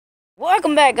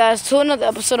Welcome back, guys, to another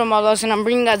episode of my vlogs, and I'm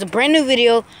bringing you guys a brand new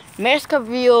video. Marriage Cup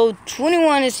video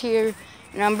 21 is here,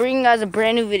 and I'm bringing you guys a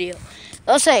brand new video.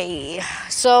 Let's say,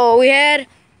 so we had,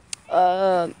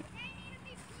 so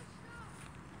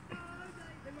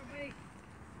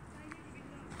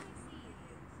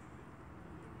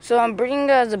I'm bringing you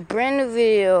guys a brand new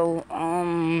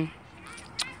video.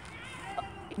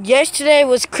 Yesterday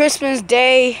was Christmas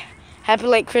Day. Happy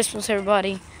late Christmas,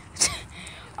 everybody.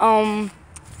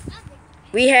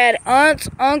 We had aunts,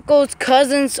 uncles,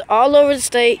 cousins all over the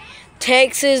state.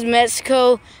 Texas,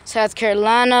 Mexico, South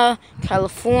Carolina,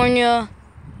 California.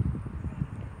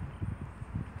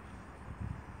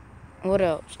 What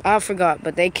else? I forgot,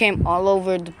 but they came all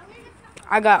over.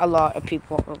 I got a lot of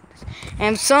people all over this.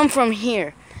 And some from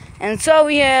here. And so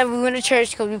we went to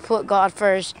church because we put God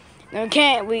first. Then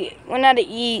we went out to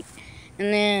eat.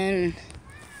 And then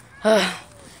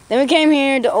we came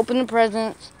here to open the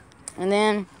presents. And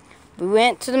then we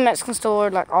went to the Mexican store,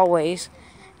 like always.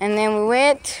 And then we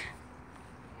went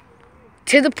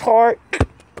to the park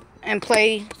and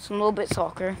played some little bit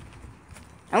soccer.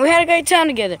 And we had a great time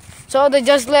together. So they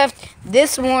just left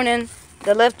this morning.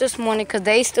 They left this morning because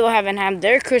they still haven't had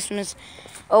their Christmas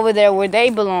over there where they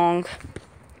belong.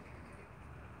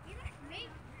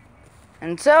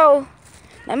 And so,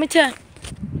 let me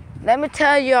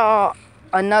tell y'all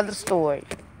another story.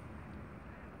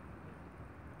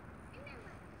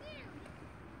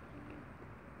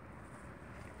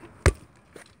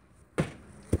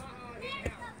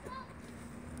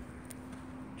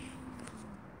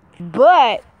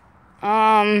 But,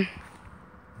 I'm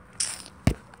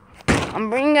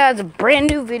bringing you guys a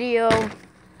brand new video.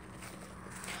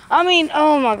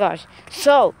 Oh my gosh.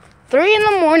 So, 3 in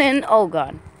the morning, oh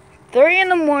God. 3 in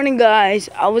the morning, guys,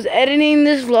 I was editing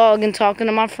this vlog and talking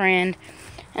to my friend.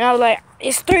 And I was like,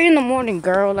 it's 3 in the morning,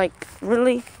 girl. Like,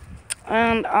 really?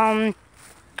 And, I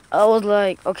was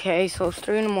like, okay, so it's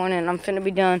 3 in the morning. I'm finna be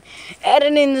done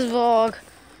editing this vlog.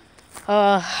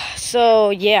 So,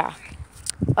 yeah.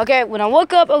 Okay, when I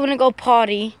woke up, I was gonna go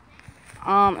potty.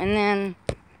 And then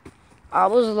I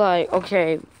was like,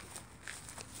 okay,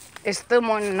 it's still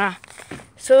morning. I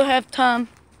still have time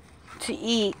to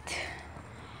eat.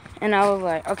 And I was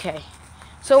like, okay.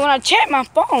 So when I checked my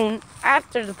phone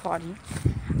after the party,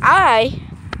 I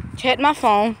checked my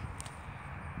phone.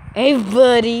 Hey,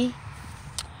 buddy.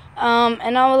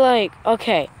 And I was like,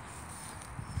 okay.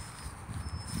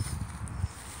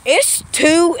 It's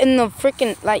 2 in the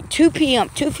freaking, like, 2 p.m.,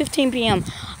 2:15 p.m.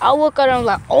 I woke up and I was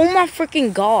like, oh my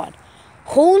freaking God.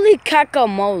 Holy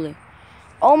guacamole.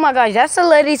 Oh my gosh, that's the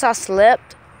ladies I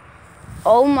slept.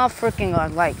 Oh my freaking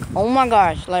God. Like, oh my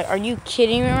gosh. Like, are you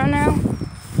kidding me right now?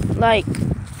 Like,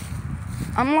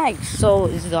 I'm like so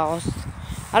exhausted.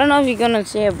 I don't know if you're gonna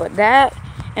see it, but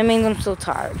it means I'm so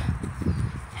tired.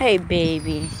 Hey,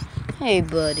 baby. Hey,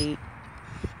 buddy.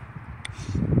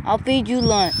 I'll feed you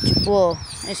lunch. Well,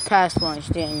 it's past lunch,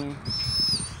 didn't you?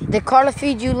 Did Carla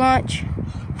feed you lunch?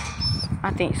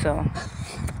 I think so.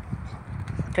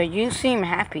 Because you seem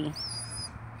happy.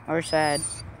 Or sad.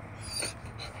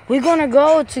 We're gonna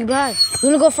go to bed. You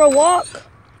wanna go for a walk?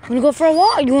 You wanna go for a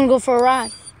walk? You wanna go for a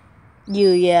ride?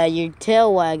 Yeah, you're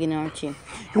tail wagging, aren't you?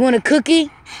 You want a cookie?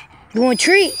 You want a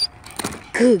treat?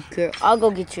 Good girl. I'll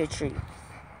go get you a treat.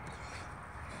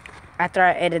 After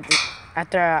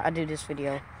I do this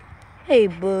video. Hey,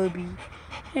 Bubby.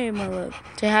 Hey, my love.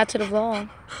 Say hi to the vlog.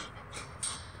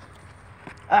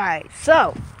 Alright,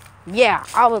 so, yeah,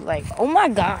 I was like, oh my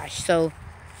gosh. So,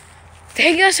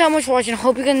 thank you guys so much for watching.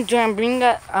 Hope you can enjoy. I'm bringing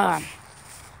that,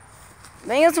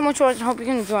 thank you guys so much for watching. Hope you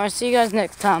can enjoy. I'll see you guys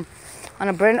next time on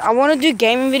a brand. I want to do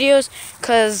gaming videos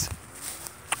because,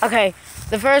 okay,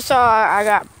 the first I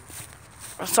got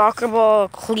a soccer ball,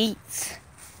 cleats,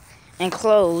 and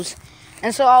clothes.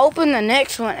 And so I opened the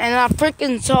next one, and I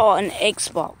freaking saw an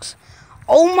Xbox.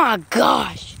 Oh my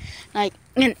gosh. Like,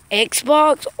 an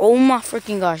Xbox? Oh my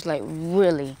freaking gosh. Like,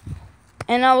 really?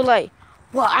 And I was like,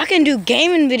 well, I can do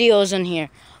gaming videos on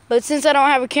here. But since I don't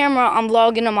have a camera, I'm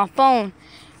logging on my phone.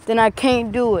 Then I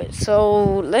can't do it.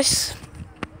 So,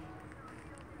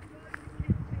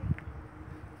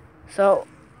 So,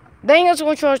 thank you guys so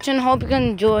much for watching. Hope you can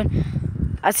enjoy.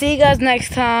 I'll see you guys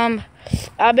next time.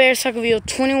 I'll be Soccer Video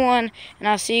 21, and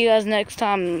I'll see you guys next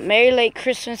time. Merry late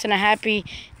Christmas and a happy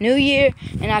New Year,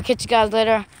 and I'll catch you guys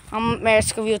later. I'm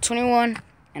Marriage Cup Video 21,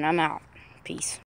 and I'm out. Peace.